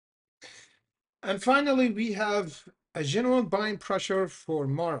And finally, we have a general buying pressure for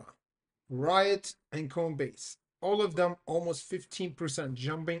Mara, Riot, and Coinbase. All of them almost 15%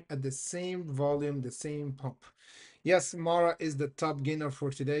 jumping at the same volume, the same pump. Yes, Mara is the top gainer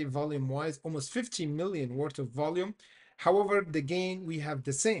for today, volume wise, almost 50 million worth of volume. However, the gain we have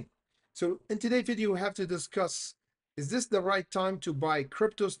the same. So in today's video, we have to discuss, is this the right time to buy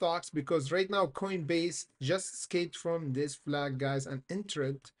crypto stocks? Because right now, Coinbase just escaped from this flag, guys, and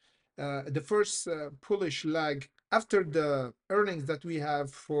entered the first bullish leg after the earnings that we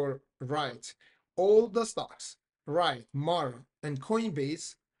have for Riot. All the stocks, Riot, Mara, and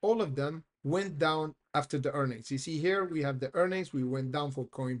Coinbase, all of them went down after the earnings. You see here, we have the earnings. We went down for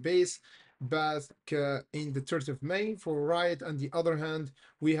Coinbase back in the 3rd of May. For Riot, on the other hand,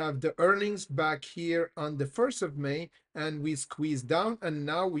 we have the earnings back here on the 1st of May, and we squeezed down, and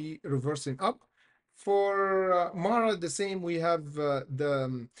now we reversing up. For Mara, the same. We have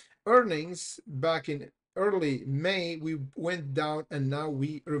the earnings back in early May, we went down, and now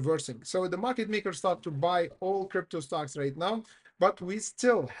we reversing. So the market makers start to buy all crypto stocks right now, but we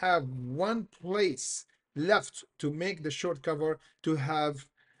still have one place left to make the short cover, to have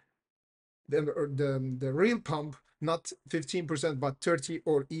the real pump, not 15%, but 30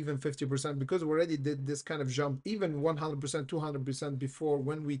 or even 50%, because we already did this kind of jump, even 100%, 200% before,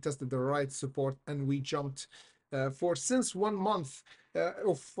 when we tested the right support and we jumped for since 1 month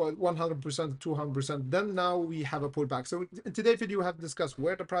of 100%, 200%. Then now we have a pullback. So in today's video, we have discussed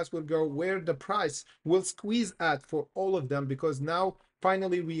where the price will go, where the price will squeeze at for all of them, because now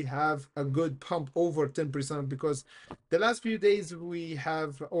finally we have a good pump over 10%, because the last few days we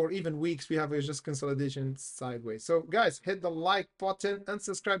have, or even weeks, we have just consolidation sideways. So guys, hit the like button and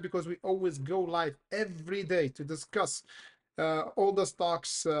subscribe, because we always go live every day to discuss all the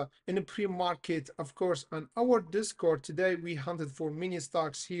stocks in the pre-market. Of course, on our Discord today, we hunted for mini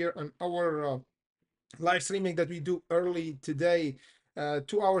stocks here on our live streaming that we do early today,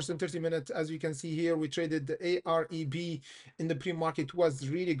 2 hours and 30 minutes. As you can see here, we traded the AREB in the pre-market. Was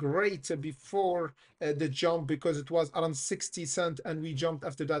really great before the jump, because it was around 60 cents, and we jumped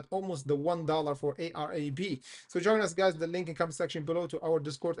after that almost the $1 for ARAB. So join us, guys, the link in comment section below to our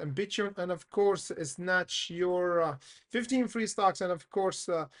Discord and Patreon, and of course snatch your 15 free stocks, and of course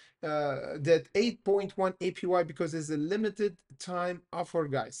that 8.1 APY, because it's a limited time offer,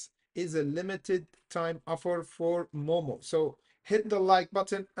 guys. Is a limited time offer for Momo. So hit the like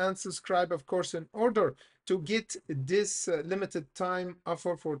button and subscribe, of course, in order to get this limited time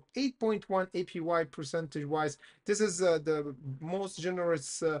offer for 8.1 APY percentage wise. This is the most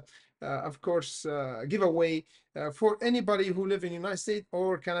generous of course giveaway for anybody who live in United States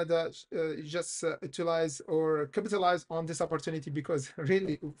or Canada. Just utilize or capitalize on this opportunity, because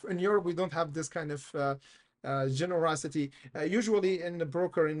really in Europe we don't have this kind of generosity. Usually in the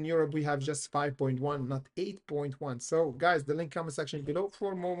broker in Europe, we have just 5.1, not 8.1. So guys, the link comment section below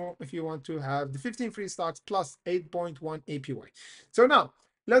for Momo if you want to have the 15 free stocks plus 8.1 APY. So now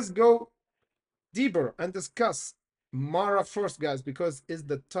let's go deeper and discuss Mara first, guys, because it's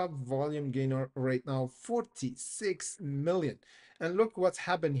the top volume gainer right now, 46 million. And look what's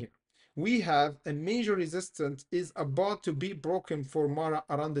happened here. We have a major resistance is about to be broken for Mara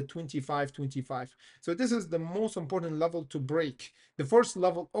around the 25. So this is the most important level to break, the first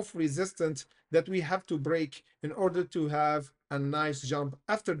level of resistance that we have to break in order to have a nice jump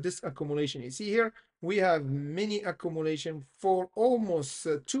after this accumulation. You see here, we have mini accumulation for almost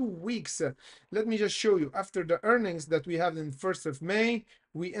 2 weeks. Let me just show you. After the earnings that we have in 1st of May,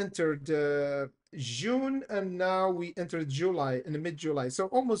 we entered June, and now we entered July, in the mid-July. So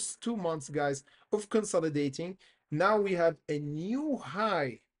almost 2 months, guys, of consolidating. Now we have a new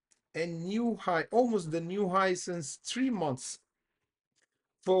high, almost the new high since 3 months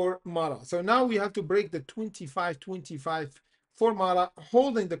for Mara. So now we have to break the 25 for Mara,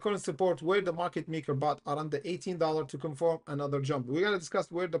 holding the current support where the market maker bought around the $18 to confirm another jump. We're going to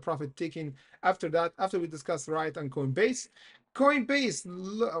discuss where the profit taking after that, after we discuss Riot and Coinbase. Coinbase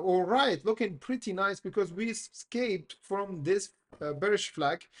or Riot looking pretty nice, because we escaped from this bearish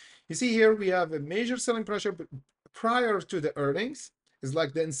flag. You see here, we have a major selling pressure prior to the earnings. It's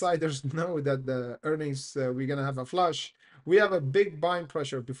like the insiders know that the earnings, we're going to have a flush. We have a big buying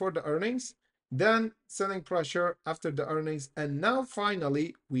pressure before the earnings, then selling pressure after the earnings, and now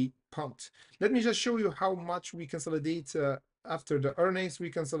finally we pumped. Let me just show you how much we consolidate after the earnings. We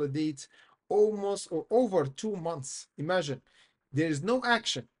consolidate almost or over 2 months. Imagine, there is no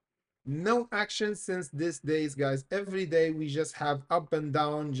action. No action since these days, guys. Every day we just have up and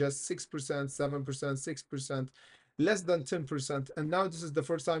down, just 6%, 7%, 6%, less than 10%. And now this is the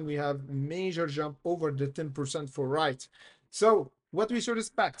first time we have major jump over the 10% for Riot. So what we should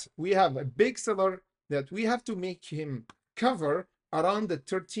expect. We have a big seller that we have to make him cover around the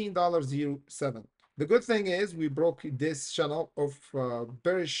 $13.07. The good thing is we broke this channel of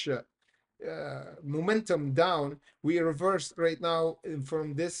bearish momentum down. We reversed right now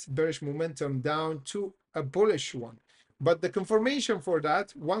from this bearish momentum down to a bullish one. But the confirmation for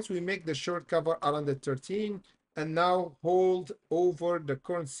that, once we make the short cover around the 13 and now hold over the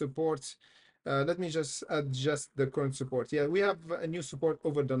current support. Let me just adjust the current support. Yeah, we have a new support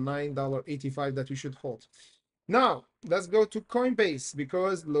over the $9.85 that we should hold. Now, let's go to Coinbase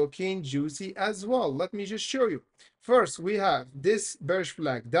because looking juicy as well. Let me just show you. First, we have this bearish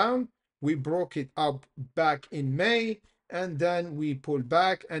flag down. We broke it up back in May, and then we pulled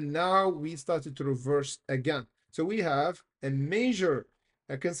back, and now we started to reverse again. So we have a major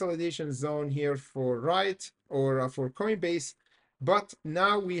consolidation zone here for for Coinbase, but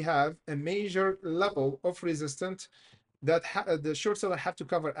now we have a major level of resistance that the short seller have to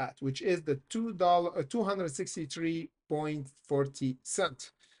cover at, which is the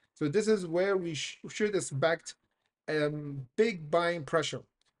 $263.40. So this is where we should expect big buying pressure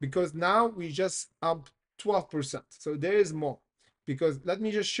because now we just up 12%. So there is more because let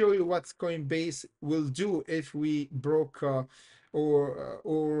me just show you what Coinbase will do if we broke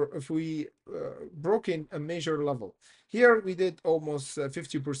or if we broke in a major level. Here we did almost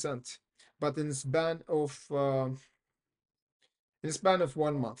 50%, but in the span of 1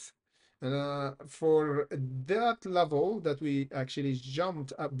 month. And for that level that we actually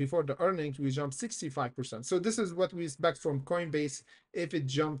jumped up before the earnings, we jumped 65%. So this is what we expect from Coinbase if it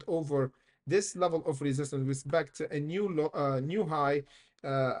jumped over this level of resistance. We expect a new high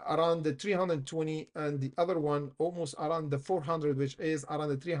around the 320 and the other one almost around the 400, which is around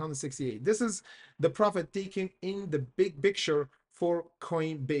the 368. This is the profit taking in the big picture for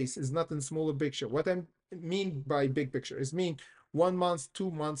Coinbase. It's not in smaller picture. What I mean by big picture is mean 1 month,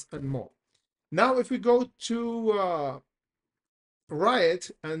 2 months, and more. Now, if we go to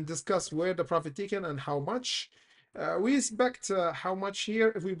Riot and discuss where the profit taken and how much, we expect how much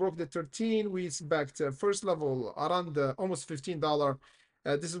here. If we broke the 13, we expect first level around almost $15.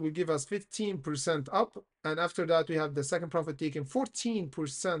 This will give us 15% up. And after that, we have the second profit taken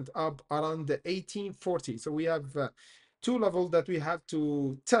 14% up around the 1840. So we have two levels that we have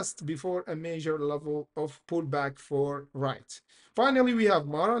to test before a major level of pullback for Riot. Finally, we have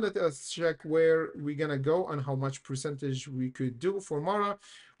Mara. Let us check where we're gonna go and how much percentage we could do for Mara.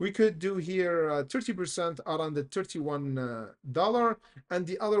 We could do here 30% around the $31 and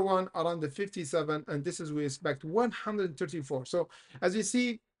the other one around the 57, and this is we expect 134. So as you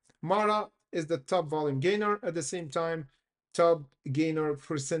see, Mara is the top volume gainer at the same time top gainer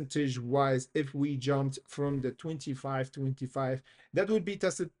percentage wise if we jumped from the 25 that would be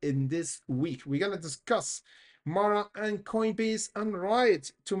tested in this week. We're gonna discuss Mara and Coinbase and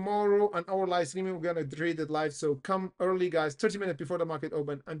Riot tomorrow on our live streaming. We're gonna trade it live, so come early, guys. 30 minutes before the market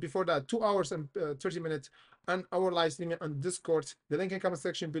open, and before that 2 hours and 30 minutes on our live streaming on Discord. The link in comment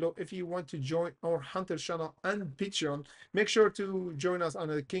section below. If you want to join our Hunter channel and Patreon, make sure to join us on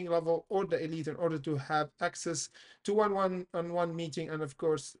the King level or the Elite in order to have access to one-on-one meeting and of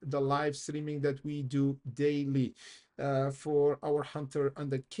course the live streaming that we do daily for our Hunter and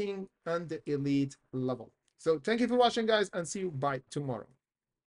the King and the Elite level. So thank you for watching, guys, and see you by tomorrow.